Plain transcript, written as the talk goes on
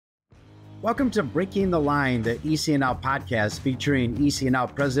Welcome to Breaking the Line, the ECNL podcast featuring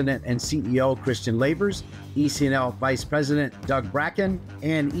ECNL President and CEO Christian Labers, ECNL Vice President Doug Bracken,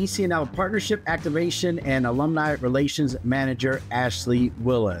 and ECNL Partnership Activation and Alumni Relations Manager Ashley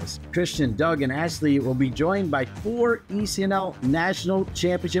Willis. Christian, Doug, and Ashley will be joined by 4 ECNL National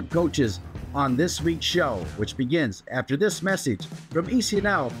Championship coaches on this week's show, which begins after this message from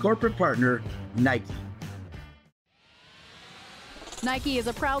ECNL corporate partner Nike. Nike is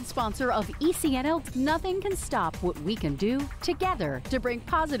a proud sponsor of ECNL. Nothing can stop what we can do together to bring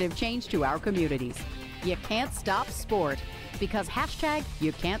positive change to our communities. You can't stop sport because hashtag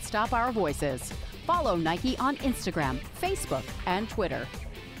you can't stop our voices. Follow Nike on Instagram, Facebook, and Twitter.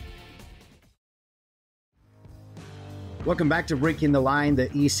 Welcome back to Breaking the Line, the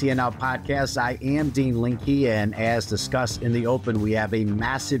ECNL podcast. I am Dean Linke, and as discussed in the open, we have a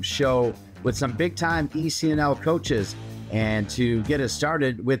massive show with some big-time ECNL coaches. And to get us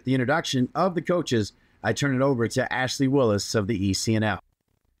started with the introduction of the coaches, I turn it over to Ashley Willis of the ECNL.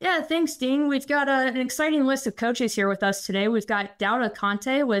 Yeah, thanks, Dean. We've got an exciting list of coaches here with us today. We've got Douda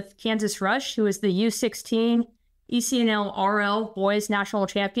Kante with Kansas Rush, who is the U16 ECNL RL Boys National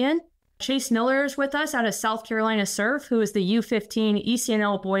Champion. Chase Miller is with us out of South Carolina Surf, who is the U15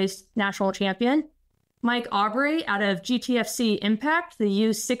 ECNL Boys National Champion. Mike Aubrey out of GTFC Impact, the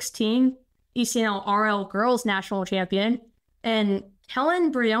U16 ECNL RL Girls National Champion, and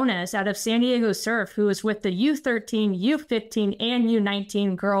Kelin Briones out of San Diego Surf, who is with the U13, U15, and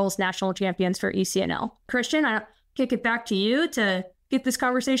U19 Girls National Champions for ECNL. Christian, I'll kick it back to you to get this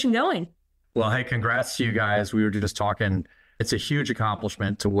conversation going. Well, hey, congrats to you guys. We were just talking. It's a huge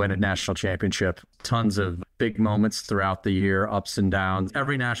accomplishment to win a national championship. Tons of big moments throughout the year, ups and downs.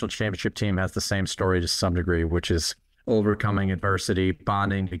 Every national championship team has the same story to some degree, which is overcoming adversity,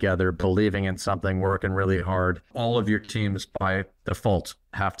 bonding together, believing in something, working really hard. All of your teams by default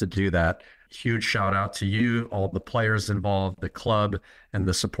have to do that. Huge shout out to you, all the players involved, the club, and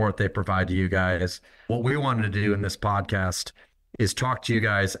the support they provide to you guys. What we wanted to do in this podcast is talk to you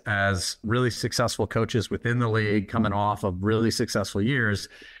guys as really successful coaches within the league, coming off of really successful years,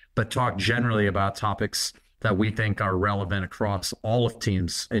 but talk generally about topics that we think are relevant across all of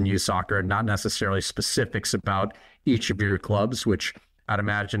teams in youth soccer, and not necessarily specifics about each of your clubs, which I'd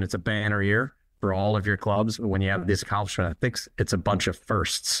imagine it's a banner year for all of your clubs. When you have these accomplishments, I think it's a bunch of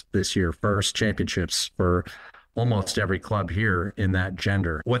firsts this year, first championships for almost every club here in that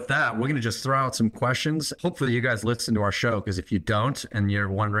gender. With that, we're going to just throw out some questions. Hopefully you guys listen to our show, because if you don't and you're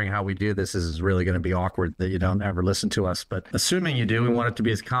wondering how we do this is really going to be awkward that you don't ever listen to us. But assuming you do, we want it to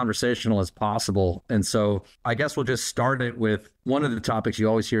be as conversational as possible. And so I guess we'll just start it with one of the topics you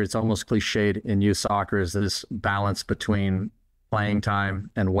always hear. It's almost cliched in youth soccer, is this balance between playing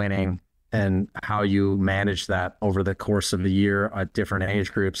time and winning, and how you manage that over the course of the year at different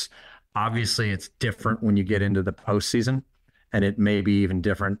age groups. Obviously, it's different when you get into the postseason, and it may be even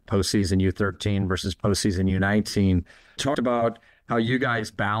different postseason U13 versus postseason U19. Talk about how you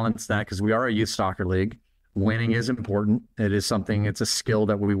guys balance that, because we are a youth soccer league. Winning is important. It is something, it's a skill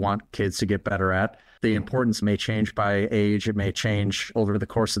that we want kids to get better at. The importance may change by age. It may change over the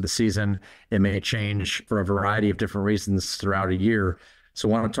course of the season. It may change for a variety of different reasons throughout a year. So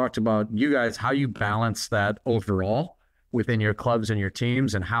I want to talk about you guys, how you balance that overall within your clubs and your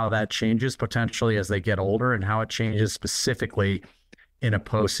teams, and how that changes potentially as they get older, and how it changes specifically in a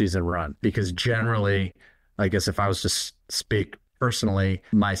postseason run. Because generally, I guess if I was to speak personally,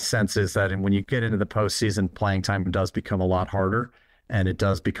 my sense is that when you get into the postseason, playing time does become a lot harder, and it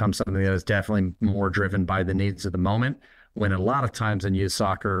does become something that is definitely more driven by the needs of the moment. When a lot of times in youth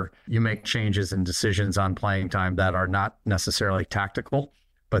soccer, you make changes and decisions on playing time that are not necessarily tactical,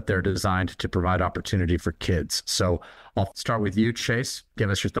 but they're designed to provide opportunity for kids. So I'll start with you, Chase. Give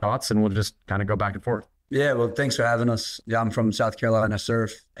us your thoughts, and we'll just kind of go back and forth. Yeah, well, thanks for having us. Yeah, I'm from South Carolina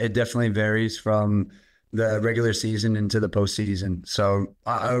Surf. It definitely varies from the regular season into the postseason. So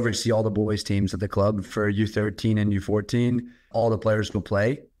I oversee all the boys teams at the club for U13 and U14. All the players will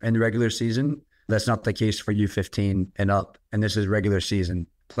play in the regular season. That's not the case for U15 and up, and this is regular season.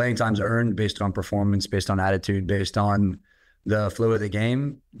 Playing time's earned based on performance, based on attitude, based on the flow of the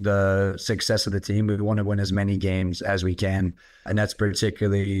game, the success of the team. We want to win as many games as we can. And that's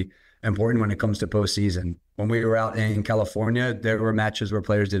particularly important when it comes to postseason. When we were out in California, there were matches where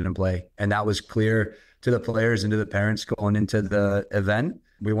players didn't play. And that was clear to the players and to the parents going into the event.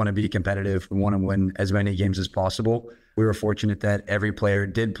 We want to be competitive. We want to win as many games as possible. We were fortunate that every player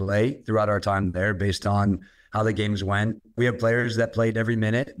did play throughout our time there based on how the games went. We had players that played every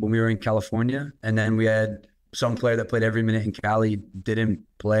minute when we were in California. And then we had some player that played every minute in Cali didn't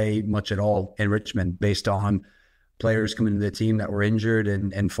play much at all in Richmond based on players come into the team that were injured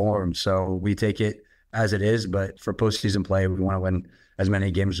and formed. So we take it as it is, but for postseason play, we want to win as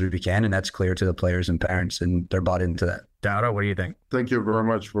many games as we can, and that's clear to the players and parents, and they're bought into that. Douda, what do you think? Thank you very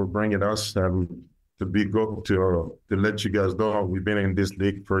much for bringing us to let you guys know we've been in this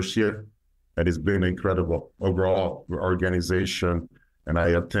league first year, and it's been incredible overall organization. And I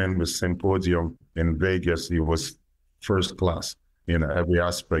attend the symposium in Vegas. It was first class in every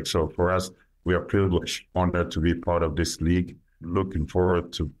aspect. So for us, we are privileged, honored to be part of this league. Looking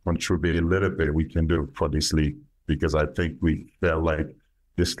forward to contribute a little bit we can do for this league, because I think we felt like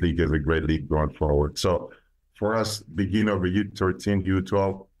this league is a great league going forward. So for us, beginning of U13,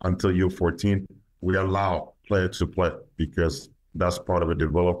 U12 until U14, we allow players to play because that's part of the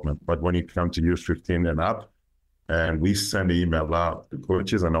development. But when it comes to U15 and up, and we send an email out to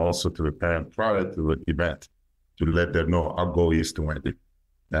coaches and also to the parent prior to the event to let them know our goal is to win it.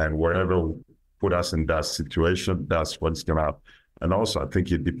 And wherever put us in that situation, that's what's going to happen. And also, I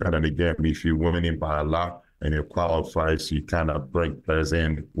think it depends on the game. If you win it by a lot and you qualify, so you kind of bring players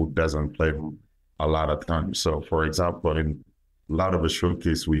in who doesn't play a lot of times. So, for example, in a lot of the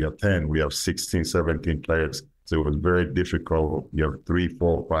showcase we attend, we have 16, 17 players. So it was very difficult. You have 3,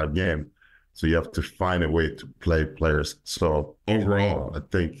 4, 5 games. So you have to find a way to play players. So overall, I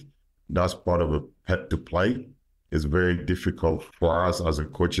think that's part of a pet to play. It's very difficult for us as a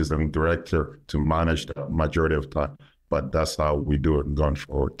coaches and director to manage the majority of time. But that's how we do it going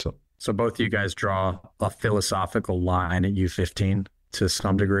forward. So both of you guys draw a philosophical line at U15 to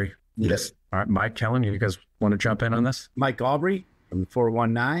some degree? Yes. All right, Mike, Kelin, you guys want to jump in on this? Mike Aubrey from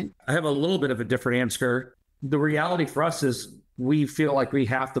 419. I have a little bit of a different answer. The reality for us is we feel like we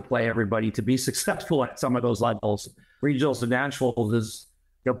have to play everybody to be successful at some of those levels. Regionals and nationals is,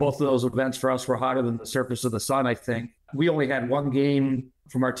 both of those events for us were hotter than the surface of the sun, I think. We only had one game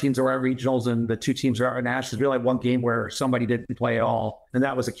from our teams that were at regionals and the 2 teams that were at nationals. We only had one game where somebody didn't play at all. And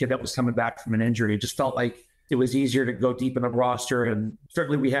that was a kid that was coming back from an injury. It just felt like it was easier to go deep in the roster. And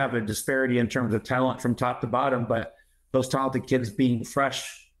certainly we have a disparity in terms of talent from top to bottom, but those talented kids being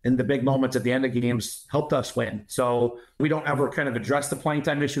fresh in the big moments at the end of games helped us win. So we don't ever kind of address the playing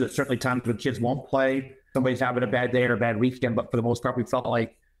time issue. There's certainly times when kids won't play. Somebody's having a bad day or a bad weekend, but for the most part, we felt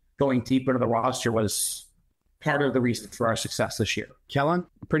like going deep into the roster was part of the reason for our success this year. Kelin?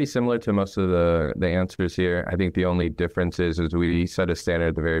 Pretty similar to most of the answers here. I think the only difference is we set a standard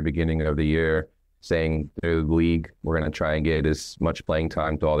at the very beginning of the year saying through the league, we're going to try and get as much playing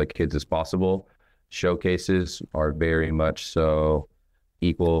time to all the kids as possible. Showcases are very much so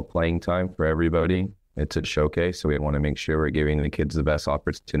equal playing time for everybody. It's a showcase, so we want to make sure we're giving the kids the best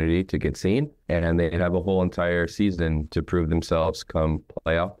opportunity to get seen. And they have a whole entire season to prove themselves come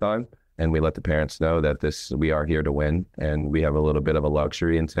playoff time. And we let the parents know that we are here to win. And we have a little bit of a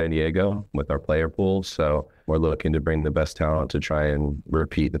luxury in San Diego with our player pool. So we're looking to bring the best talent to try and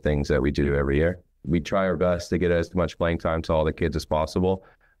repeat the things that we do every year. We try our best to get as much playing time to all the kids as possible,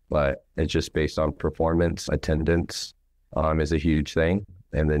 but it's just based on performance. Attendance is a huge thing.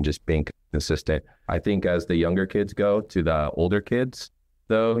 And then just being consistent. I think as the younger kids go to the older kids,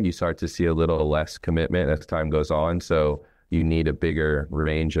 though, you start to see a little less commitment as time goes on. So you need a bigger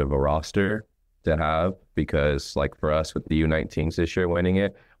range of a roster to have, because like for us with the U19s this year winning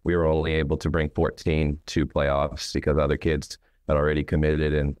it, we were only able to bring 14 to playoffs because other kids had already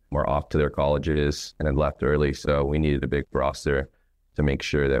committed and were off to their colleges and had left early. So we needed a big roster to make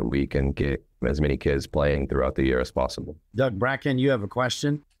sure that we can get as many kids playing throughout the year as possible. Doug Bracken, you have a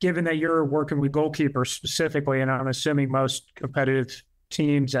question? Given that you're working with goalkeepers specifically, and I'm assuming most competitive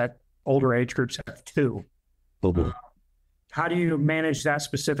teams at older age groups have 2. How do you manage that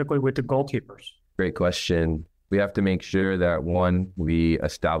specifically with the goalkeepers? Great question. We have to make sure that we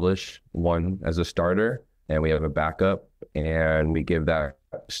establish one as a starter and we have a backup, and we give that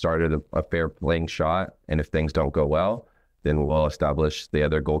starter a fair playing shot. And if things don't go well, then we'll establish the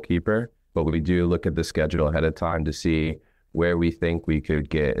other goalkeeper. But we do look at the schedule ahead of time to see where we think we could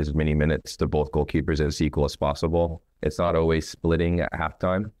get as many minutes to both goalkeepers as equal as possible. It's not always splitting at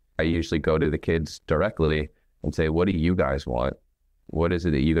halftime. I usually go to the kids directly and say, what do you guys want? What is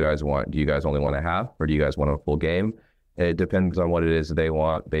it that you guys want? Do you guys only want a half, or do you guys want a full game? It depends on what it is they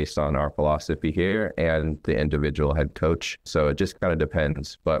want based on our philosophy here and the individual head coach. So it just kind of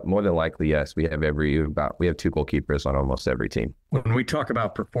depends. But more than likely, yes, we have 2 goalkeepers on almost every team. When we talk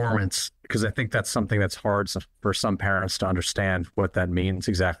about performance, because I think that's something that's hard for some parents to understand what that means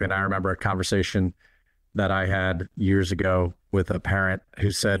exactly. And I remember a conversation that I had years ago with a parent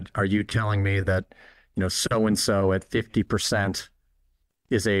who said, are you telling me that, so-and-so at 50%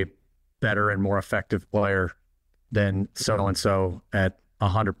 is a better and more effective player than so-and-so at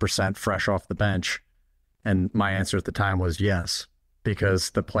 100% fresh off the bench? And my answer at the time was yes,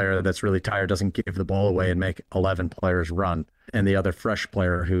 because the player that's really tired doesn't give the ball away and make 11 players run. And the other fresh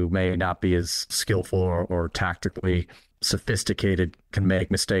player who may not be as skillful or tactically sophisticated can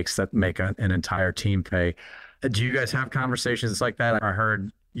make mistakes that make an entire team pay. Do you guys have conversations like that? I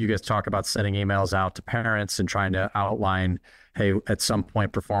heard you guys talk about sending emails out to parents and trying to outline, hey, at some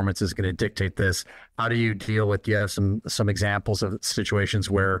point performance is going to dictate this. How do you deal with, do you have some examples of situations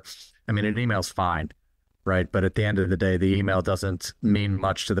where, I mean, an email's fine, right? But at the end of the day, the email doesn't mean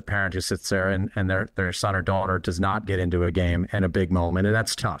much to the parent who sits there and their son or daughter does not get into a game and a big moment. And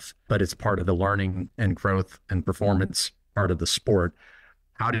that's tough, but it's part of the learning and growth and performance part of the sport.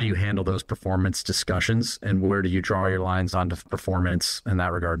 How do you handle those performance discussions, and where do you draw your lines onto performance in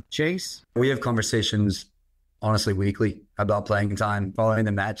that regard? Chase? We have conversations, honestly, weekly about playing time following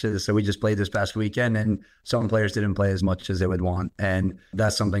the matches. So we just played this past weekend, and some players didn't play as much as they would want. And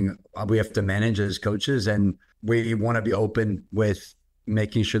that's something we have to manage as coaches. And we want to be open with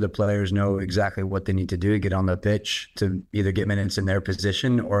making sure the players know exactly what they need to do to get on the pitch to either get minutes in their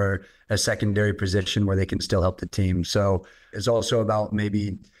position or a secondary position where they can still help the team. So it's also about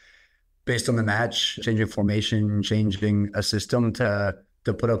maybe based on the match, changing formation, changing a system to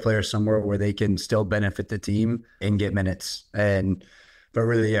put a player somewhere where they can still benefit the team and get minutes. But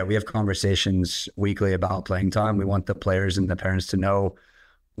really, yeah, we have conversations weekly about playing time. We want the players and the parents to know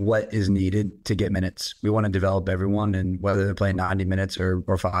what is needed to get minutes. We want to develop everyone, and whether they're playing 90 minutes or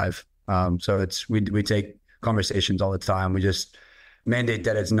 5. So we take conversations all the time. We just mandate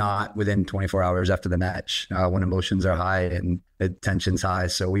that it's not within 24 hours after the match when emotions are high and the tension's high.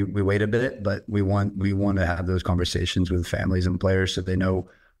 So we wait a bit, but we want to have those conversations with families and players so they know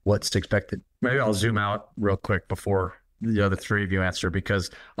what's expected. Maybe I'll zoom out real quick before the other three of you answer,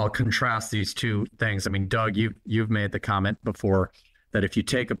 because I'll contrast these two things. I mean, Doug, you've made the comment before that if you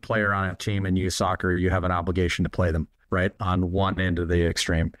take a player on a team in youth soccer, you have an obligation to play them, right? On one end of the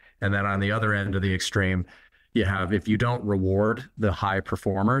extreme. And then on the other end of the extreme, you have, if you don't reward the high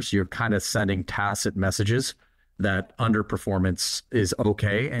performers, you're kind of sending tacit messages that underperformance is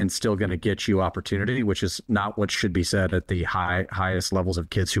okay and still going to get you opportunity, which is not what should be said at the highest levels of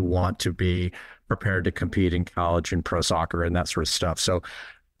kids who want to be prepared to compete in college and pro soccer and that sort of stuff. So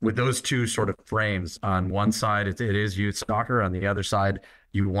with those two sort of frames, on one side, it is youth soccer. On the other side,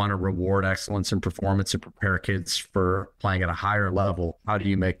 you want to reward excellence in performance and prepare kids for playing at a higher level. How do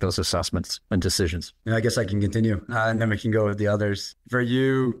you make those assessments and decisions? And I guess I can continue, and then we can go with the others. For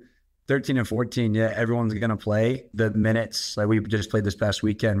you, 13 and 14, yeah, everyone's going to play the minutes. Like we just played this past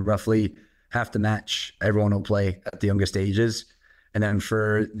weekend, roughly half the match, everyone will play at the youngest ages. And then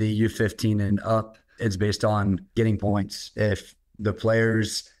for the U15 and up, it's based on getting points. If the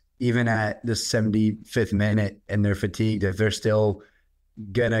players, even at the 75th minute and they're fatigued, if they're still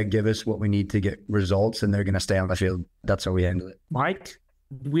going to give us what we need to get results and they're going to stay on the field, that's how we handle it. Mike,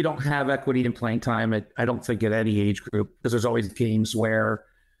 we don't have equity in playing time, I don't think, at any age group, because there's always games where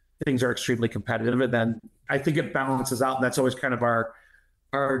things are extremely competitive. And then I think it balances out. And that's always kind of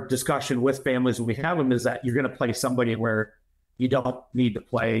our discussion with families when we have them, is that you're going to play somebody where you don't need to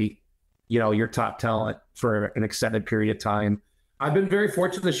play, your top talent for an extended period of time. I've been very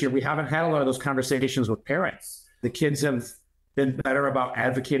fortunate this year. We haven't had a lot of those conversations with parents. The kids have been better about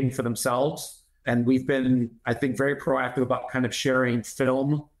advocating for themselves. And we've been, I think, very proactive about kind of sharing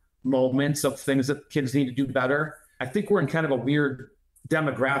film moments of things that kids need to do better. I think we're in kind of a weird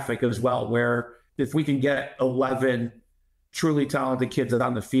demographic as well, where if we can get 11 truly talented kids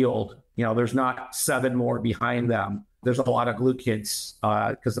on the field, there's not 7 more behind them. There's a lot of glue kids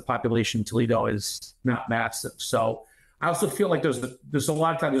because the population in Toledo is not massive. So I also feel like there's a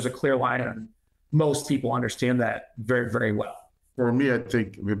lot of time there's a clear line, and most people understand that very, very well. For me, I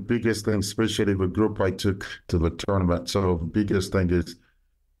think the biggest thing, especially the group I took to the tournament, so the biggest thing is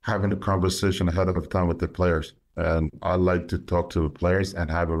having a conversation ahead of time with the players. And I like to talk to the players and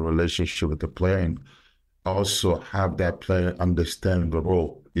have a relationship with the player, and also have that player understand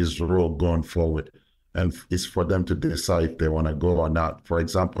his role going forward. And it's for them to decide if they want to go or not. For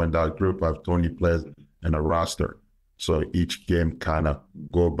example, in that group, I have 20 players in a roster. So each game kind of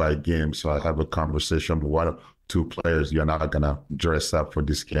go by game. So I have a conversation with 1 or 2 players. You're not going to dress up for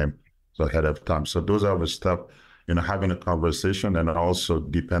this game, so ahead of time. So those are the stuff, having a conversation, and also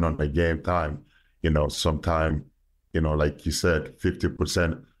depend on the game time. Sometime, like you said,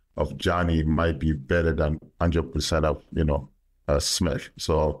 50% of Johnny might be better than 100% of Smith.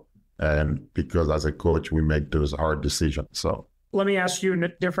 So, and because as a coach, we make those hard decisions. So let me ask you a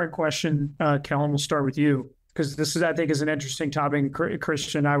different question, Kelin. We'll start with you, because this is, I think, is an interesting topic.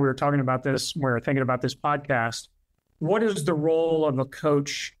 Christian and I, we were talking about this. We were thinking about this podcast. What is the role of a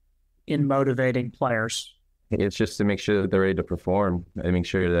coach in motivating players? It's just to make sure that they're ready to perform and make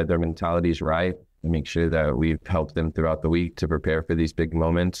sure that their mentality is right and make sure that we've helped them throughout the week to prepare for these big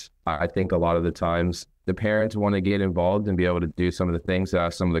moments. I think a lot of the times the parents want to get involved and be able to do some of the things,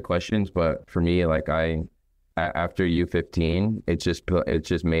 ask some of the questions. But for me, like after U15, it's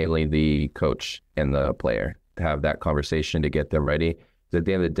just mainly the coach and the player to have that conversation to get them ready. At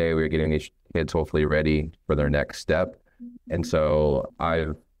the end of the day, we're getting these kids hopefully ready for their next step. And so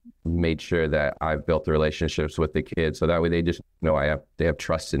I've made sure that I've built the relationships with the kids so that way they just know they have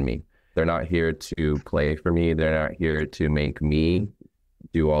trust in me. They're not here to play for me. They're not here to make me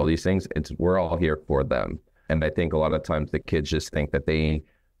do all these things. We're all here for them. And I think a lot of times the kids just think that they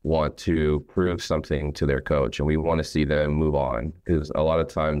want to prove something to their coach, and we want to see them move on, because a lot of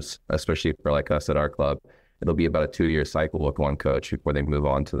times, especially for like us at our club, it'll be about a 2-year cycle with one coach before they move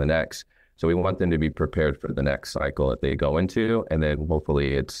on to the next. So we want them to be prepared for the next cycle that they go into, and then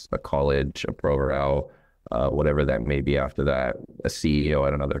hopefully it's a college, a pro route, whatever that may be after that, a CEO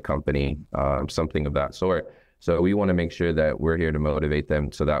at another company, something of that sort. So we want to make sure that we're here to motivate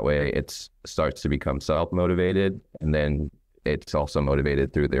them, so that way it starts to become self-motivated, and then it's also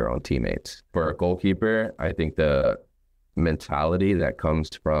motivated through their own teammates. For a goalkeeper, I think the mentality that comes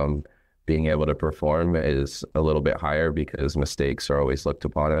from being able to perform is a little bit higher because mistakes are always looked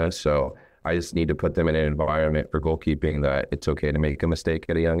upon us. So I just need to put them in an environment for goalkeeping that it's okay to make a mistake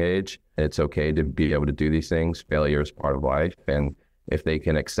at a young age. It's okay to be able to do these things. Failure is part of life. And if they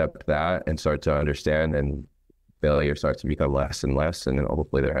can accept that and start to understand, and failure starts to become less and less, and then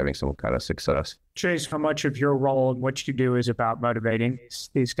hopefully they're having some kind of success. Chase, how much of your role and what you do is about motivating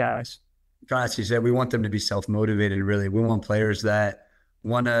these guys? As you said, we want them to be self-motivated, really. We want players that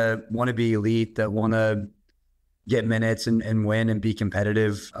want to be elite, that want to get minutes and win and be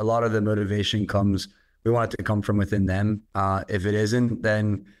competitive. A lot of the motivation we want it to come from within them. If it isn't,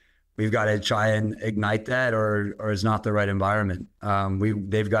 then we've got to try and ignite that, or it's not the right environment.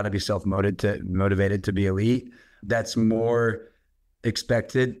 They've got to be self-motivated to be elite. That's more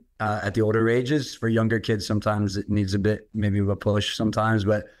expected at the older ages. For younger kids, sometimes it needs a bit, maybe of a push sometimes,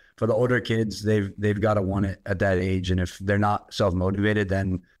 but for the older kids, they've got to want it at that age. And if they're not self-motivated,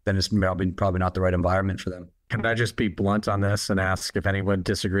 then it's probably not the right environment for them. Can I just be blunt on this and ask if anyone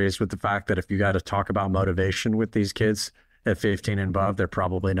disagrees with the fact that if you got to talk about motivation with these kids at 15 and above, they're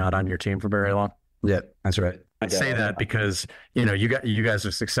probably not on your team for very long? Yeah, that's right. I say that because, you guys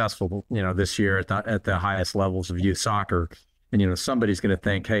are successful, this year at the highest levels of youth soccer. And, somebody's going to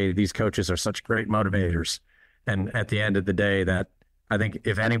think, hey, these coaches are such great motivators. And at the end of the day, that I think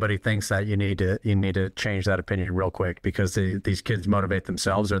if anybody thinks that, you need to change that opinion real quick, because these kids motivate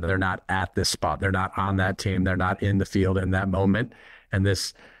themselves, or they're not at this spot. They're not on that team. They're not in the field in that moment. And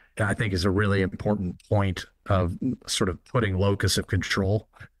this, I think, is a really important point of sort of putting locus of control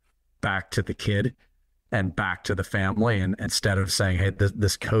back to the kid and back to the family. And instead of saying, hey,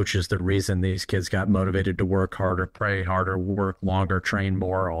 this coach is the reason these kids got motivated to work harder, pray harder, work longer, train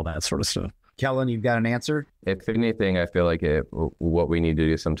more, all that sort of stuff. Kelin, you've got an answer? If anything, I feel like what we need to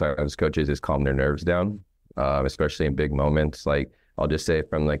do sometimes as coaches is calm their nerves down, especially in big moments. Like, I'll just say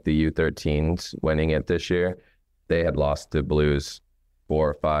from like the U13s winning it this year, they had lost to Blues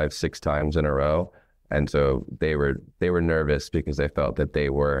 4, 5, 6 times in a row. And so they were nervous because they felt that they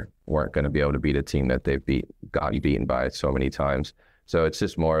weren't going to be able to beat a team that they've gotten beaten by so many times. So it's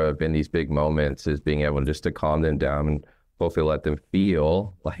just more of, in these big moments, is being able just to calm them down and hopefully let them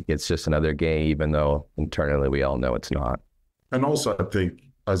feel like it's just another game, even though internally we all know it's not. And also, I think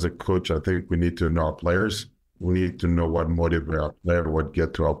as a coach, I think we need to know our players. We need to know what motivates our player, what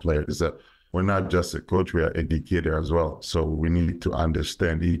gets to our players. That we're not just a coach, we are an educator as well. So we need to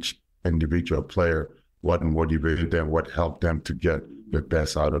understand each individual player, what motivated them, what helped them to get the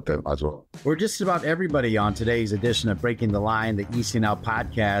best out of them as well. We're just about everybody on today's edition of Breaking the Line, the ECNL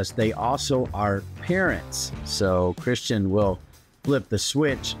podcast. They also are parents. So Christian will flip the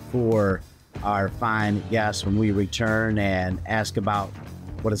switch for our fine guests when we return and ask about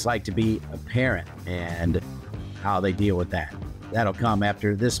what it's like to be a parent and how they deal with that. That'll come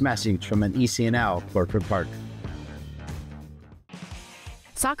after this message from an ECNL corporate partner.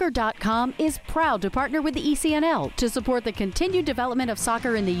 Soccer.com is proud to partner with the ECNL to support the continued development of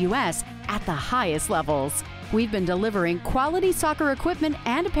soccer in the U.S. at the highest levels. We've been delivering quality soccer equipment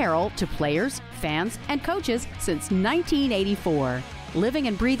and apparel to players, fans, and coaches since 1984. Living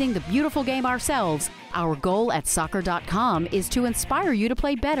and breathing the beautiful game ourselves, our goal at Soccer.com is to inspire you to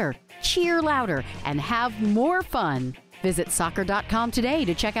play better, cheer louder, and have more fun. Visit Soccer.com today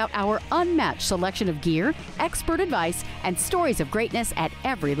to check out our unmatched selection of gear, expert advice, and stories of greatness at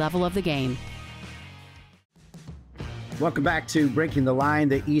every level of the game. Welcome back to Breaking the Line,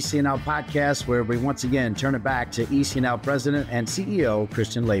 the ECNL podcast, where we once again turn it back to ECNL President and CEO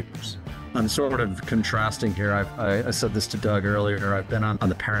Christian Labers. I'm sort of contrasting here. I said this to Doug earlier. I've been on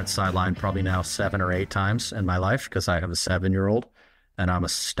the parents' sideline probably now 7 or 8 times in my life because I have a 7-year-old, and I'm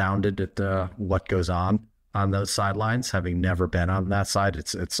astounded at what goes on those sidelines, having never been on that side.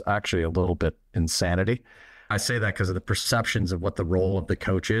 It's actually a little bit insanity. I say that because of the perceptions of what the role of the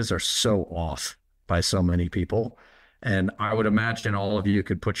coach is are so off by so many people. And I would imagine all of you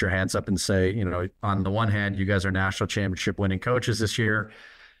could put your hands up and say, you know, on the one hand, you guys are national championship winning coaches this year,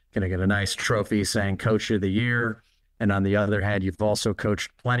 going to get a nice trophy saying Coach of the Year. And on the other hand, you've also coached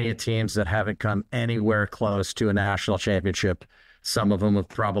plenty of teams that haven't come anywhere close to a national championship. Some of them have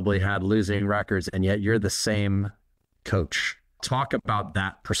probably had losing records, and yet you're the same coach. Talk about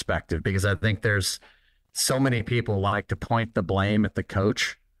that perspective, because I think there's so many people like to point the blame at the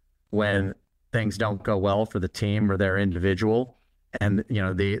coach when things don't go well for the team or their individual. And, you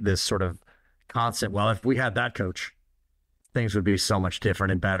know, this sort of constant, well, if we had that coach, things would be so much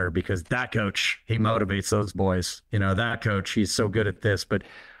different and better because that coach, he motivates those boys. You know, that coach, he's so good at this. But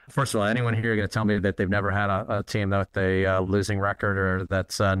first of all, anyone here going to tell me that they've never had a team that with a losing record or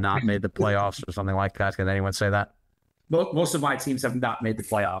that's not made the playoffs or something like that? Can anyone say that? Most of my teams have not made the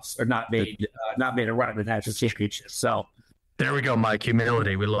playoffs or not made a run at the national championship. So there we go, Mike.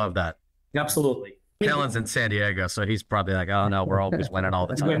 Humility. We love that. Absolutely. Kellen's in San Diego, so he's probably like, oh, no, we're always winning all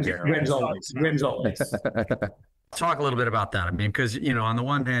the time. Wins always. Talk a little bit about that. I mean, because, you know, on the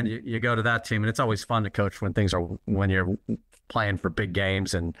one hand, you go to that team, and it's always fun to coach when you're playing for big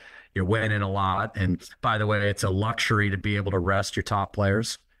games and you're winning a lot. And by the way, it's a luxury to be able to rest your top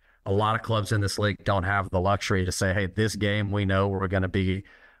players. A lot of clubs in this league don't have the luxury to say, hey, this game, we know we're going to be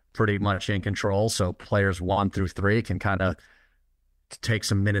pretty much in control. So players 1 through 3 can kind of take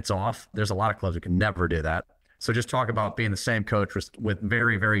some minutes off. There's a lot of clubs who can never do that. So just talk about being the same coach with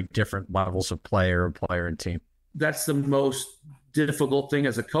very, very different levels of player and team. That's the most difficult thing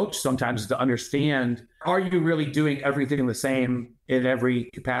as a coach sometimes, is to understand, are you really doing everything the same in every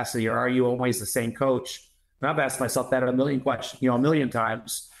capacity, or are you always the same coach? And I've asked myself that a million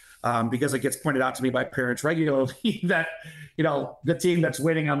times, because it gets pointed out to me by parents regularly that, you know, the team that's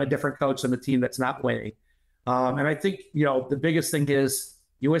winning on a different coach than the team that's not winning. And I think, you know, the biggest thing is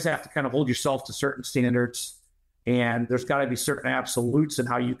you always have to kind of hold yourself to certain standards, and there's got to be certain absolutes in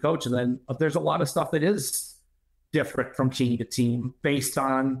how you coach. And then there's a lot of stuff that is different from team to team based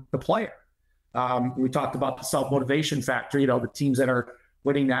on the player. We talked about the self-motivation factor. You know, the teams that are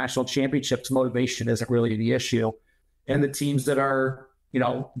winning national championships, motivation isn't really the issue. And the teams that are, you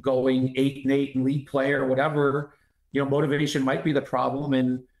know, going 8-8 and lead player or whatever, you know, motivation might be the problem,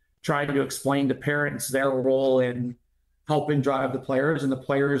 and trying to explain to parents their role in helping drive the players and the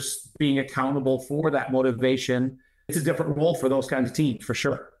players being accountable for that motivation. It's a different role for those kinds of teams, for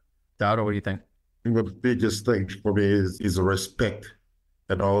sure. Douda, what do you think? I think the biggest thing for me is respect,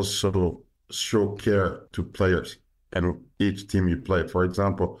 and also show care to players and each team you play. For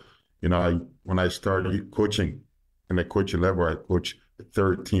example, you know, when I started coaching in the coaching level, I coached the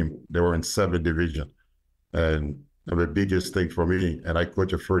 3rd team. They were in 7th division. And the biggest thing for me, and I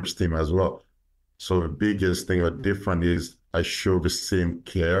coach a 1st team as well. So the biggest thing or different is I show the same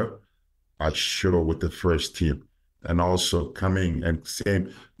care I show with the 1st team. And also coming and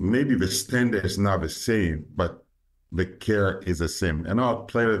saying, maybe the standard is not the same, but the care is the same. And our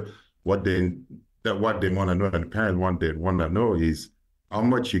players, what they want to know, and parents want to know is how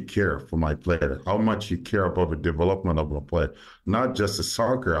much you care for my player, how much you care about the development of a player, not just the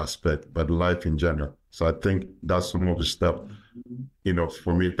soccer aspect, but life in general. So I think that's some of the stuff, you know,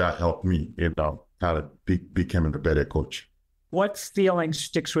 for me, that helped me, you know, how to becoming a better coach. What feeling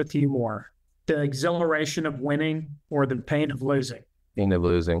sticks with you more? The exhilaration of winning or the pain of losing? Pain of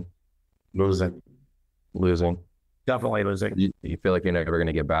losing. Losing. Definitely losing. You feel like you're never going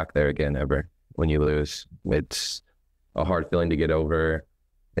to get back there again, ever, when you lose. It's a hard feeling to get over.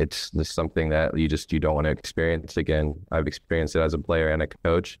 It's just something that you don't want to experience again. I've experienced it as a player and a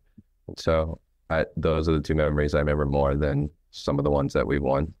coach. So those are the 2 memories I remember more than some of the ones that we've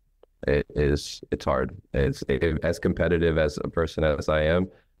won. It's hard. It's as competitive as a person as I am.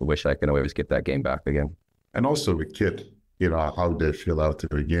 I wish I could always get that game back again. And also the kid, you know, how they feel after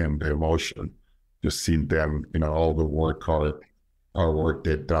the game, the emotion, just see them, you know, all the hard work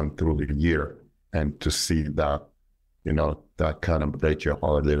they've done through the year, and to see that, you know, that kind of breaks your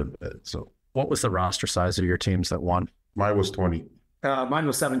heart a little bit. So, what was the roster size of your teams that won? Mine was 20. Mine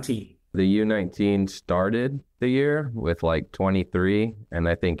was 17. The U19 started the year with like 23, and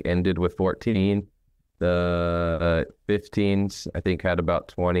I think ended with 14. The 15s, I think, had about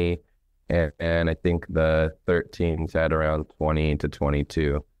 20, And I think the 13s had around 20 to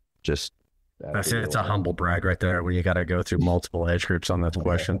 22. Just that's it. It's a humble brag right there where you got to go through multiple age groups on that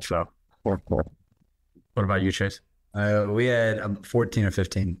question. So, what about you, Chase? We had 14 or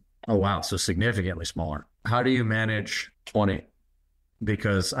 15. Oh, wow. So significantly smaller. How do you manage 20?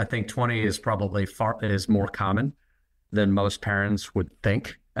 Because I think 20 is probably is more common than most parents would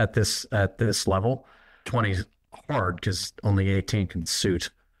think at this level. 20 is hard because only 18 can suit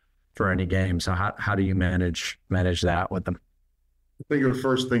for any game. So how do you manage that with them? I think the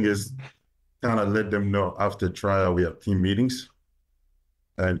first thing is kind of let them know after trial we have team meetings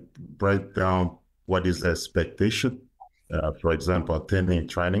and break down what is the expectation. For example, attending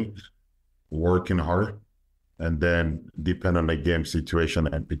training, working hard, and then depend on the game situation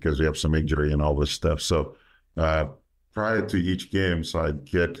and because we have some injury and all this stuff. So prior to each game, so I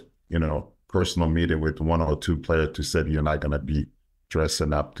get, personal meeting with one or two players to say, you're not going to be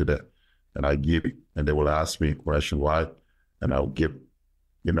dressing up today. And and they will ask me a question why, and I'll give,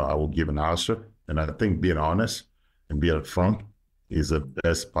 I will give an answer. And I think being honest and being upfront is the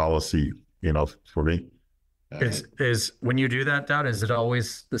best policy, for me. Is when you do that, Douda, is it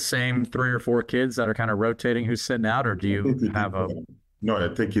always the same 3 or 4 kids that are kind of rotating who's sitting out, or do you have a... No,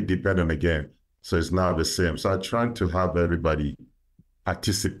 I think it depends on the game. So it's not the same. So I'm trying to have everybody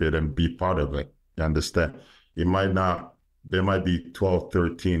participate and be part of it. You understand? There might be 12,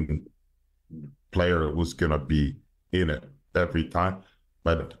 13 player who's going to be in it every time,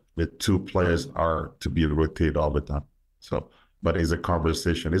 but the 2 players are to be rotated all the time. So, but it's a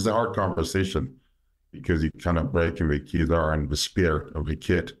conversation. It's a hard conversation because you kind of breaking the kids are and the spirit of the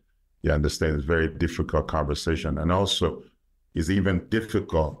kid. You understand? It's a very difficult conversation. And also, it's even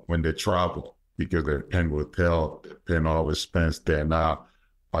difficult when they travel because they're in hotel, they're paying all the expense, they're not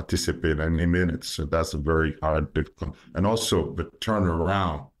participating any minutes. So that's a very hard, difficult. And also the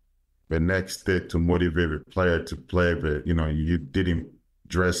turnaround the next day to motivate the player to play, but you didn't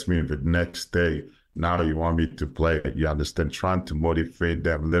dress me the next day. Now you want me to play. You understand? Trying to motivate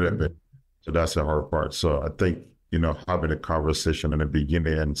them a little bit. So that's the hard part. So I think, having a conversation in the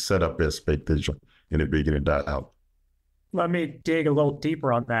beginning and set up expectation in the beginning, that helps. Let me dig a little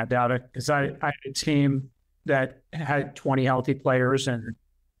deeper on that, Douda, because I had a team that had 20 healthy players, and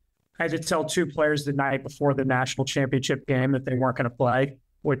I had to tell 2 players the night before the national championship game that they weren't going to play,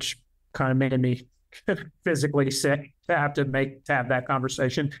 which kind of made me physically sick to have that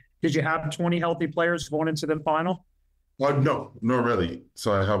conversation. Did you have 20 healthy players going into the final? No, not really.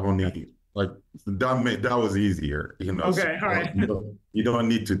 So I have only that was easier, Okay, so, all right. You don't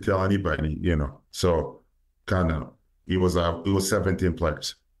need to tell anybody, So kind of it was 17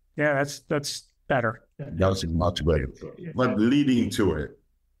 players. Yeah, that's better. That was much better. But leading to it,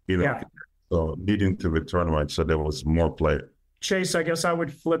 Yeah. So leading to the tournament, so there was more play. Chase, I guess I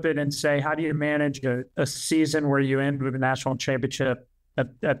would flip it and say, how do you manage a season where you end with a national championship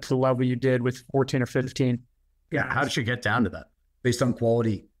at the level you did with 14 or 15? Yeah, how did you get down to that? Based on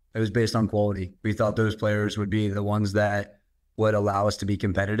quality. It was based on quality. We thought those players would be the ones that would allow us to be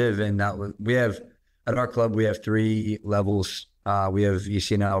competitive. And at our club, we have 3 levels. We have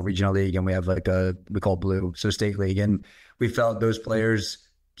ECNL Regional League, and we have we call Blue, so State League. And we felt those players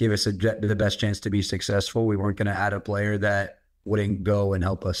gave us the best chance to be successful. We weren't going to add a player that wouldn't go and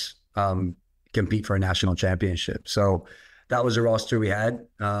help us compete for a national championship. So that was the roster we had.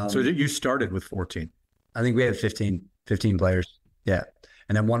 So you started with 14? I think we had 15 players. Yeah.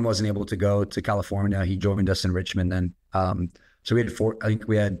 And then one wasn't able to go to California. He joined us in Richmond then. So we had 4. I think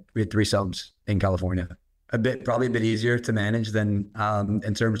we had 3 subs in California. Probably a bit easier to manage than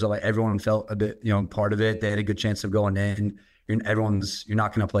in terms of everyone felt a bit, part of it. They had a good chance of going in. You're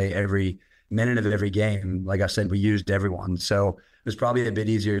not going to play every minute of every game. Like I said, we used everyone. So it was probably a bit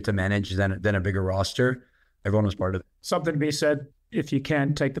easier to manage than a bigger roster. Everyone was part of it. Something to be said, if you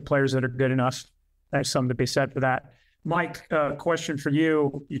can take the players that are good enough. There's something to be said for that. Mike, question for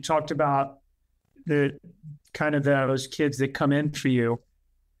you. You talked about the kind of those kids that come in for you,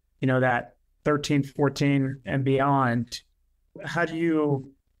 that 13, 14 and beyond. How do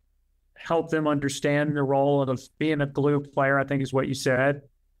you help them understand the role of being a glue player? I think is what you said.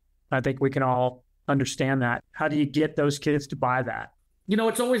 I think we can all understand that. How do you get those kids to buy that?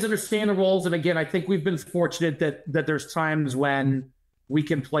 It's always understand the roles. And again, I think we've been fortunate that there's times when we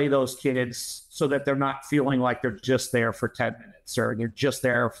can play those kids so that they're not feeling like they're just there for 10 minutes or they're just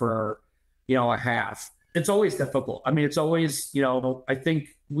there for, a half. It's always difficult. I mean, it's always, I think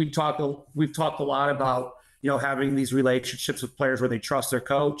we've talked a lot about, having these relationships with players where they trust their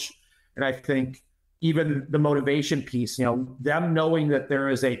coach. And I think even the motivation piece, them knowing that there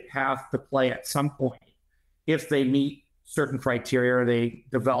is a path to play at some point if they meet certain criteria, they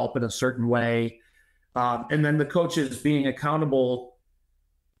develop in a certain way. And then the coaches being accountable,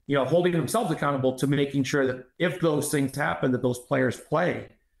 holding themselves accountable to making sure that if those things happen, that those players play.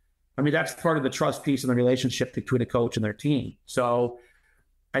 I mean, that's part of the trust piece in the relationship between a coach and their team. So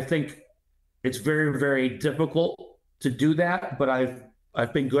I think it's very, very difficult to do that, but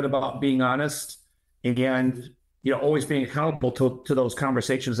I've been good about being honest and, always being accountable to those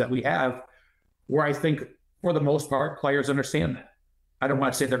conversations that we have, where I think for the most part, players understand that. I don't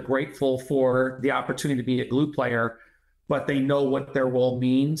want to say they're grateful for the opportunity to be a glue player, but they know what their role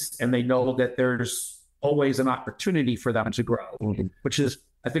means, and they know that there's always an opportunity for them to grow, which is,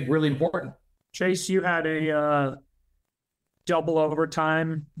 I think, really important. Chase, you had a double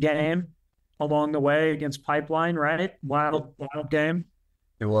overtime game along the way against Pipeline, right? Wild game.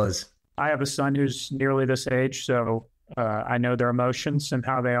 It was. I have a son who's nearly this age, so I know their emotions and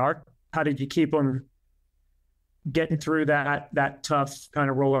how they are. How did you keep them getting through that tough kind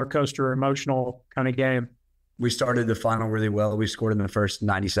of roller coaster emotional kind of game? We started the final really well. We scored in the first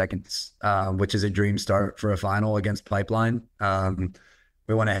 90 seconds, which is a dream start for a final against Pipeline.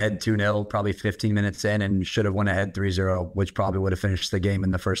 We went ahead 2-0 probably 15 minutes in and should have went ahead 3-0, which probably would have finished the game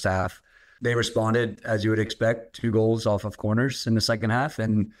in the first half. They responded, as you would expect, 2 goals off of corners in the second half.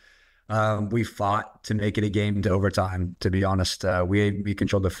 And we fought to make it a game to overtime, to be honest. We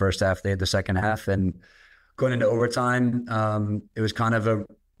controlled the first half. They had the second half. And going into overtime, it was kind of a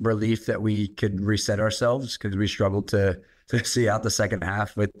relief that we could reset ourselves because we struggled to see out the second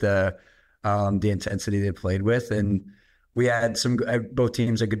half with the intensity they played with. And we had both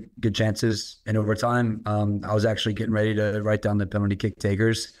teams had good chances in overtime. I was actually getting ready to write down the penalty kick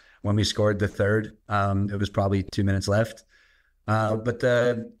takers when we scored the third. It was probably 2 minutes left. But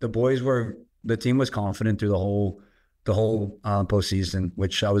the team was confident through the whole postseason,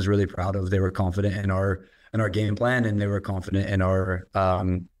 which I was really proud of. They were confident in our game plan, and they were confident in our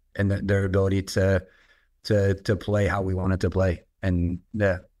their ability to play how we wanted to play. And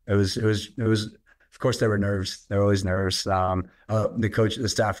yeah, it was. Of course, there were nerves. There were always nerves. The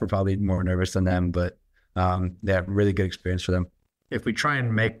staff were probably more nervous than them, but yeah, really good experience for them. If we try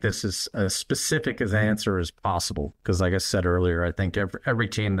and make this as specific as answer as possible, because like I said earlier, I think every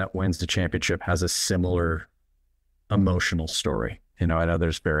team that wins the championship has a similar emotional story. I know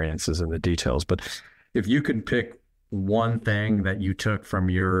there's variances in the details, but if you could pick one thing that you took from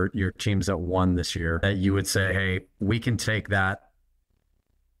your teams that won this year that you would say, hey, we can take that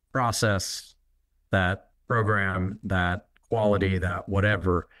process, that program, that quality, that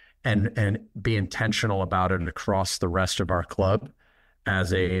whatever, and be intentional about it across the rest of our club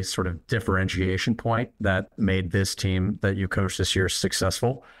as a sort of differentiation point that made this team that you coached this year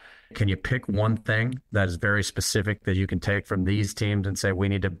successful. Can you pick one thing that is very specific that you can take from these teams and say, we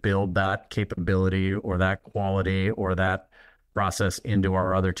need to build that capability or that quality or that process into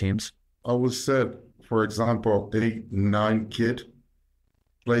our other teams? I would say, for example, 8, 9 kids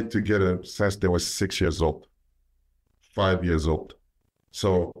played together since they were 6 years old, 5 years old.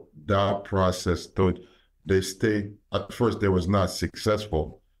 So that process, they stayed. At first, they was not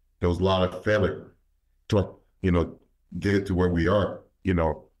successful. There was a lot of failure to, get to where we are,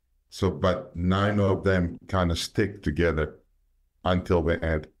 So, but 9 of them kind of stick together until the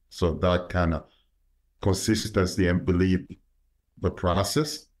end. So that kind of consistency and belief, the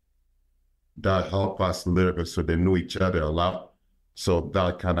process, that helped us a little bit. So they knew each other a lot. So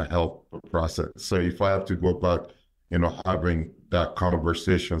that kind of helped the process. So if I have to go back, having that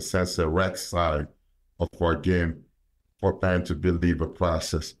conversation since the rec side of our game, for them to believe a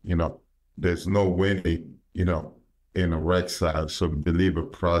process, there's no winning, in a rec side. So believe a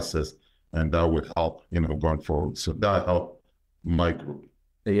process, and that would help, going forward. So that helped my group.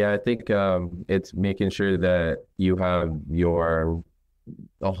 Yeah, I think it's making sure that you have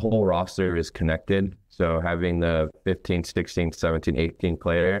the whole roster is connected. So having the 15, 16, 17, 18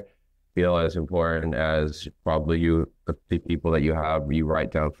 player feel as important as probably the people that you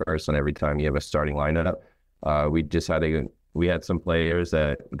write down first on every time you have a starting lineup. We had some players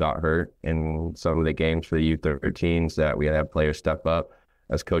that got hurt in some of the games for the U13s that we had players step up.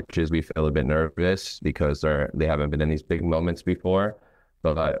 As coaches, we feel a bit nervous because they haven't been in these big moments before,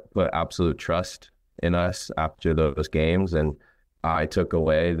 but I put absolute trust in us after those games. And I took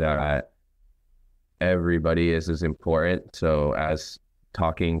away that everybody is as important. So as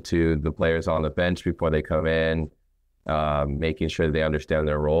talking to the players on the bench before they come in, making sure they understand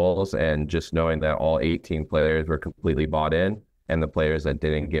their roles, and just knowing that all 18 players were completely bought in, and the players that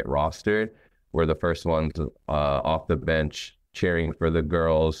didn't get rostered were the first ones off the bench cheering for the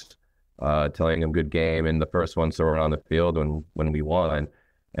girls, telling them good game, and the first ones that were on the field when we won.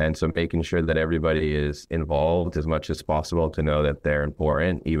 And so making sure that everybody is involved as much as possible to know that they're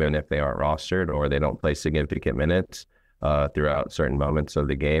important, even if they aren't rostered or they don't play significant minutes throughout certain moments of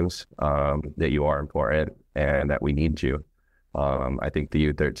the games, that you are important and that we need you. I think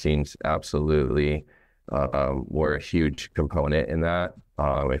the U13s absolutely were a huge component in that.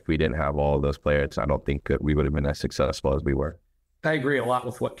 If we didn't have all of those players, I don't think that we would have been as successful as we were. I agree a lot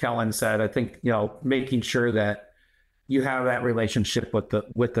with what Kelin said. I think, making sure that you have that relationship with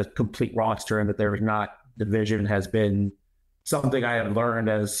the complete roster and that there is not division has been something I have learned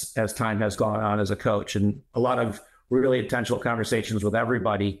as time has gone on as a coach, and a lot of really intentional conversations with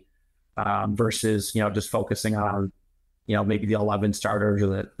everybody versus, just focusing on, maybe the 11 starters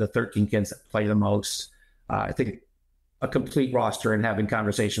or the 13 kids that play the most. I think a complete roster and having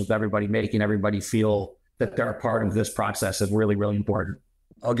conversations with everybody, making everybody feel that they're a part of this process is really, really important.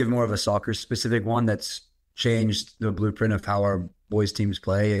 I'll give more of a soccer specific one that's changed the blueprint of how our boys teams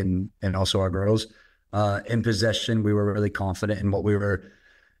play and also our girls. In possession, we were really confident in what we were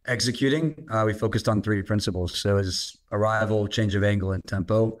executing. We focused on 3 principles. So it was arrival, change of angle, and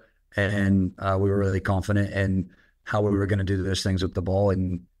tempo. And we were really confident in how we were going to do those things with the ball,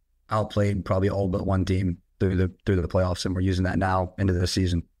 and outplayed probably all but one team through the playoffs. And we're using that now into the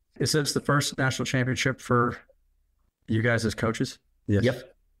season. Is this the first national championship for you guys as coaches? Yes.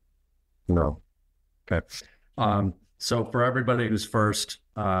 Yep. No. Okay. So for everybody who's first,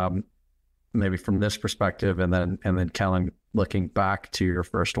 maybe from this perspective, and then Kelin, looking back to your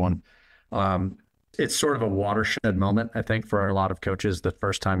first one, it's sort of a watershed moment, I think, for a lot of coaches, the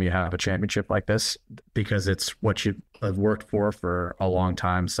first time you have a championship like this, because it's what you have worked for a long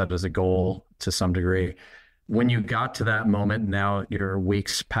time, set as a goal to some degree. When you got to that moment, now you're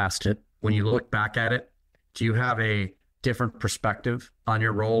weeks past it, when you look back at it, do you have a different perspective on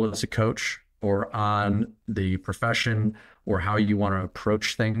your role as a coach, or on the profession, or how you want to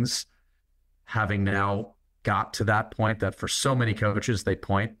approach things, having now got to that point that for so many coaches they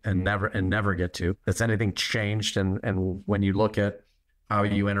point and never get to? Has anything changed? And when you look at how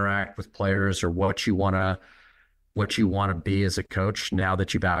you interact with players, or what you want to be as a coach, now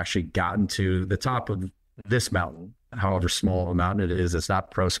that you've actually gotten to the top of this mountain, however small a mountain it is, it's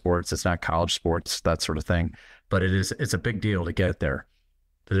not pro sports, it's not college sports, that sort of thing, but it's a big deal to get there.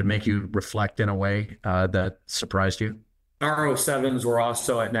 Did it make you reflect in a way that surprised you? Our 07s were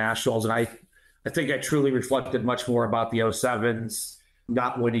also at nationals, and I think I truly reflected much more about the 07s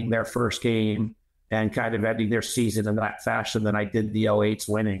not winning their first game and kind of ending their season in that fashion than I did the 08s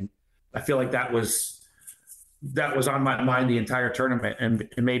winning. I feel like that was on my mind the entire tournament, and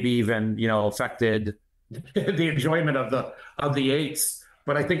maybe even, affected the enjoyment of the 8s.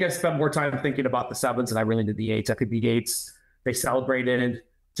 But I think I spent more time thinking about the 7s than I really did the 8s. I think the 8s, they celebrated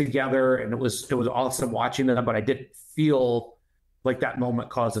together, and it was awesome watching them, but I didn't feel like that moment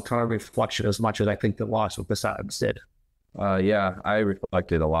caused a ton of reflection as much as I think the loss with the Sevens did. Yeah, I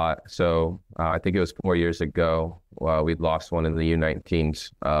reflected a lot. So I think it was 4 years ago, we'd lost one in the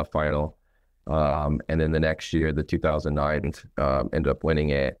U19s final. And then the next year, the 2009, ended up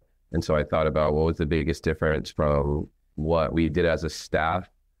winning it. And so I thought about what was the biggest difference from what we did as a staff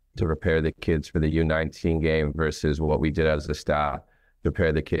to prepare the kids for the U19 game versus what we did as a staff to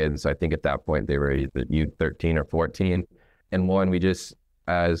prepare the kids. I think at that point they were either U13 or 14. And we just,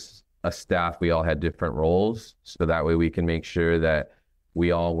 as a staff, we all had different roles. So that way we can make sure that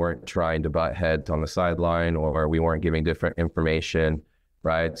we all weren't trying to butt heads on the sideline, or we weren't giving different information,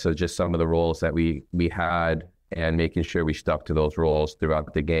 right? So just some of the roles that we had, and making sure we stuck to those roles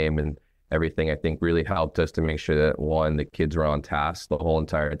throughout the game and everything, I think really helped us to make sure that, one, the kids were on task the whole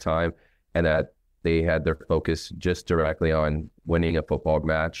entire time, and that they had their focus just directly on winning a football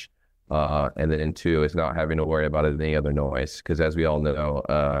match. And then 2, is not having to worry about any other noise. Because as we all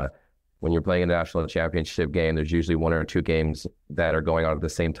know, when you're playing a national championship game, there's usually 1 or 2 games that are going on at the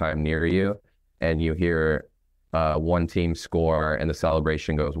same time near you, and you hear one team score and the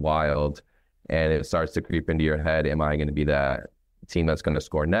celebration goes wild, and it starts to creep into your head, am I going to be that team that's going to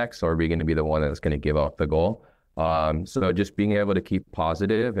score next, or are we going to be the one that's going to give up the goal? So just being able to keep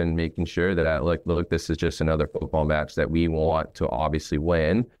positive and making sure that, look, this is just another football match that we want to obviously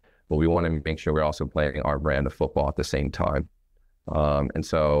win, but we want to make sure we're also playing our brand of football at the same time. And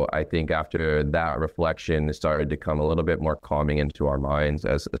so I think after that reflection, it started to come a little bit more calming into our minds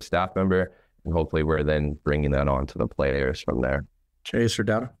as a staff member, and hopefully we're then bringing that on to the players from there. Chase or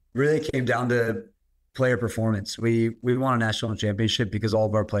Douda? Really came down to player performance. We won a national championship because all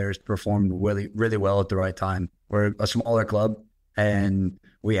of our players performed really, really well at the right time. We're a smaller club, and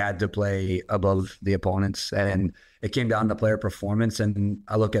we had to play above the opponents, and it came down to player performance. And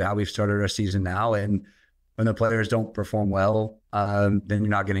I look at how we've started our season now, and when the players don't perform well, then you're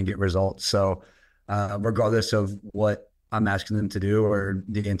not going to get results. So regardless of what I'm asking them to do or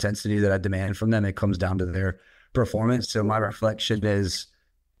the intensity that I demand from them, it comes down to their performance. So my reflection is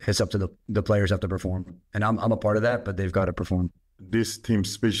it's up to the players have to perform. And I'm a part of that, but they've got to perform. This team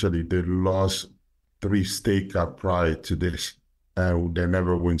especially, they lost 3 state cup prior to this, and they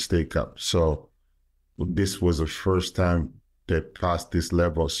never win state cup. So this was the first time they passed this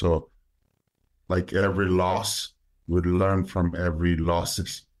level. So like every loss, we learn from every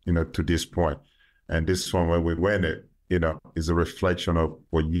losses, to this point. And this one, when we win it, is a reflection of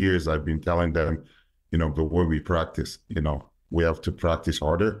what years I've been telling them, the way we practice, we have to practice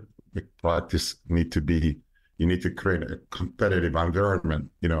harder. You need to create a competitive environment,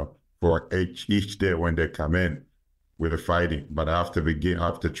 for each day when they come in, we're fighting. But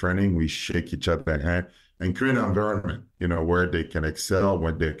after training, we shake each other's hand and create an environment, where they can excel,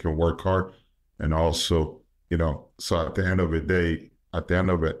 where they can work hard. And also, so at the end of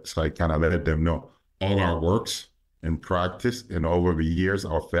it, so I kind of let them know all our works and practice and over the years,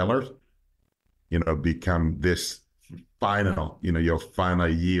 our failures, become this final, your final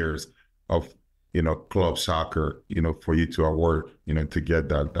years of, club soccer, for you to award, to get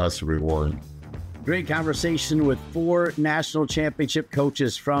that. That's rewarding. Great conversation with 4 national championship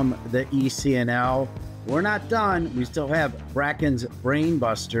coaches from the ECNL. We're not done. We still have Bracken's Brain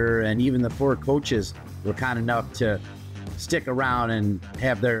Buster, and even the 4 coaches were kind enough to stick around and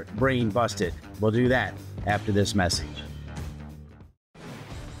have their brain busted. We'll do that after this message.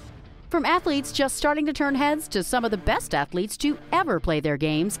 From athletes just starting to turn heads to some of the best athletes to ever play their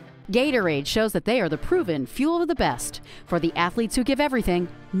games, Gatorade shows that they are the proven fuel of the best. For the athletes who give everything,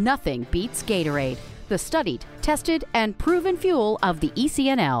 nothing beats Gatorade, the studied, tested, and proven fuel of the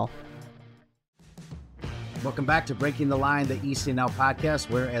ECNL. Welcome back to Breaking the Line, the ECNL podcast,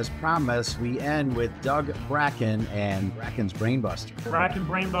 where, as promised, we end with Doug Bracken and Bracken's Brainbuster. Bracken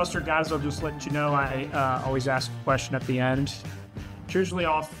Brainbuster, guys, I'll just let you know, I always ask a question at the end. It's usually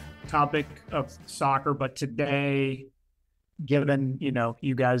off topic of soccer, but today, given,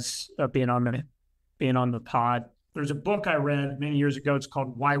 you guys being on the pod, there's a book I read many years ago. It's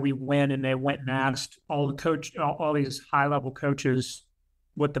called Why We Win, and they went and asked all these high-level coaches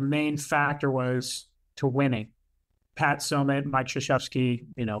what the main factor was to winning. Pat Summit, Mike Krzyzewski,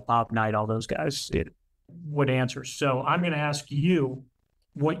 Bob Knight, all those guys would answer. So I'm going to ask you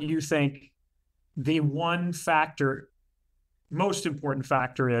what you think the one factor, most important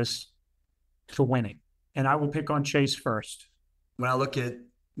factor is to winning. And I will pick on Chase first. When I look at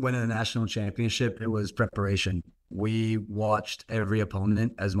winning a national championship, it was preparation. We watched every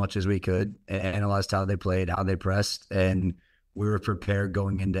opponent as much as we could and analyzed how they played, how they pressed, and we were prepared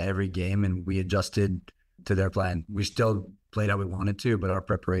going into every game, and we adjusted to their plan. We still played how we wanted to, but our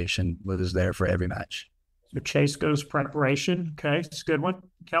preparation was there for every match. So Chase goes preparation. Okay, it's a good one.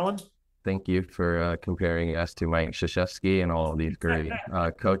 Kelin? Thank you for comparing us to Mike Krzyzewski and all of these great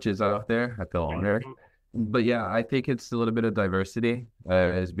coaches out there. I feel honored. But yeah, I think it's a little bit of diversity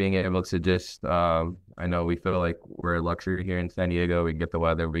as being able to just, I know we feel like we're a luxury here in San Diego. We get the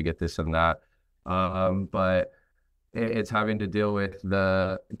weather, we get this and that. But it's having to deal with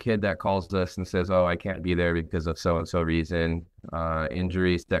the kid that calls us and says, oh, I can't be there because of so-and-so reason,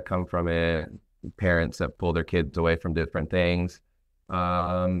 injuries that come from it, parents that pull their kids away from different things.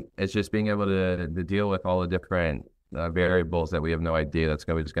 It's just being able to deal with all the different variables that we have no idea that's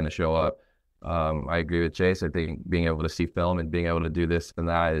just going to show up. I agree with Chase. I think being able to see film and being able to do this and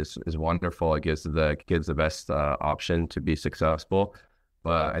that is wonderful. It gives the kids the best option to be successful.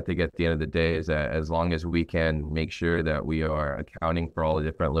 But I think at the end of the day is that as long as we can make sure that we are accounting for all the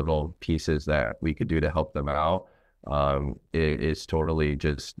different little pieces that we could do to help them out, it is totally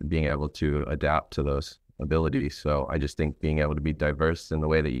just being able to adapt to those abilities. So I just think being able to be diverse in the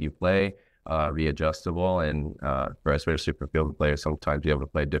way that you play, readjustable, and for especially for field players, sometimes be able to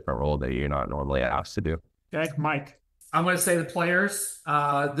play a different role that you're not normally asked to do. Okay, Mike. I'm going to say the players.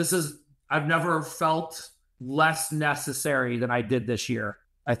 I've never felt less necessary than I did this year.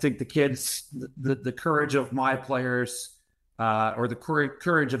 I think the kids, the courage of my players, or the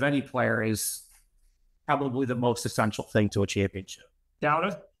courage of any player is probably the most essential thing to a championship.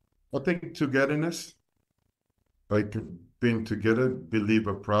 Douda? I think togetherness, like being together, believe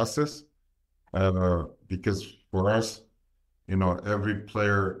a process. Because for us, every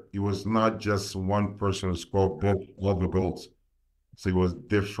player, it was not just one person who scored all the goals. So it was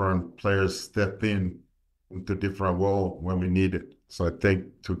different players step into different role when we need it. So I think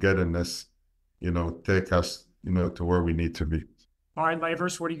togetherness, take us, to where we need to be. All right,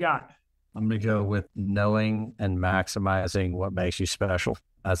 Lavers, what do you got? I'm going to go with knowing and maximizing what makes you special.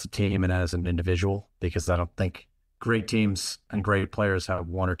 as a team and as an individual, because I don't think great teams and great players have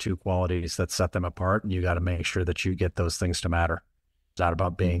one or two qualities that set them apart. And you got to make sure that you get those things to matter. It's not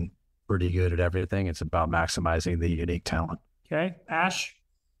about being pretty good at everything. It's about maximizing the unique talent. Okay. Ash,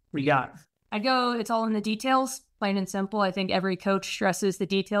 what you got? I'd go, it's all in the details, plain and simple. I think every coach stresses the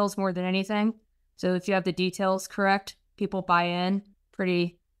details more than anything. So if you have the details correct, people buy in.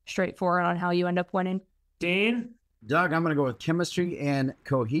 Pretty straightforward on how you end up winning. Dean? Doug, I'm going to go with chemistry and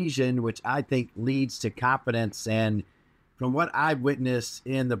cohesion, which I think leads to confidence. And from what I've witnessed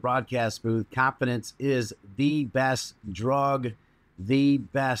in the broadcast booth, confidence is the best drug, the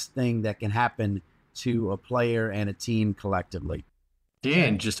best thing that can happen to a player and a team collectively.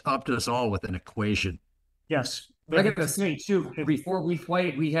 Dan just upped us all with an equation. Yes. I got to say, too, before we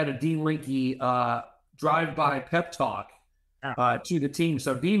played, we had a Dean Linke drive-by pep talk to the team.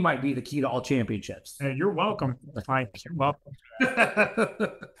 So Dean might be the key to all championships. Hey, you're welcome. You're welcome.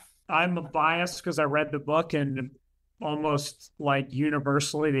 I'm biased because I read the book, and almost like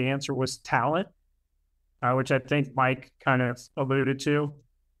universally the answer was talent, which I think Mike kind of alluded to.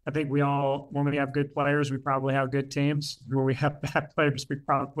 I think we all, when we have good players, we probably have good teams. When we have bad players, we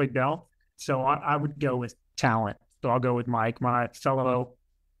probably don't. So I would go with talent. So I'll go with Mike, my fellow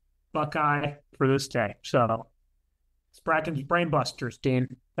Buckeye for this day. So it's Bracken's Brain Busters,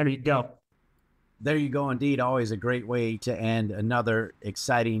 Dean. There you go. There you go, indeed. Always a great way to end another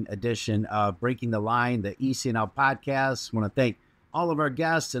exciting edition of Breaking the Line, the ECNL podcast. I want to thank all of our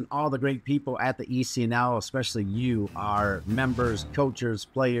guests and all the great people at the ECNL, especially you, our members, coaches,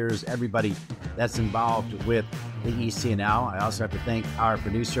 players, everybody that's involved with the ECNL. I also have to thank our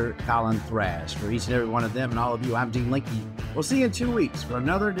producer, Colin Thrash. For each and every one of them and all of you, I'm Dean Linke. We'll see you in 2 weeks for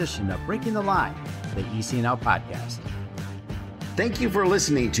another edition of Breaking the Line, the ECNL podcast. Thank you for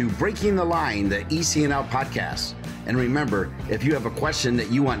listening to Breaking the Line, the ECNL podcast. And remember, if you have a question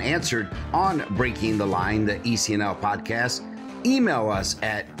that you want answered on Breaking the Line, the ECNL podcast, email us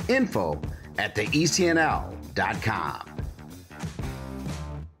at info@theecnl.com.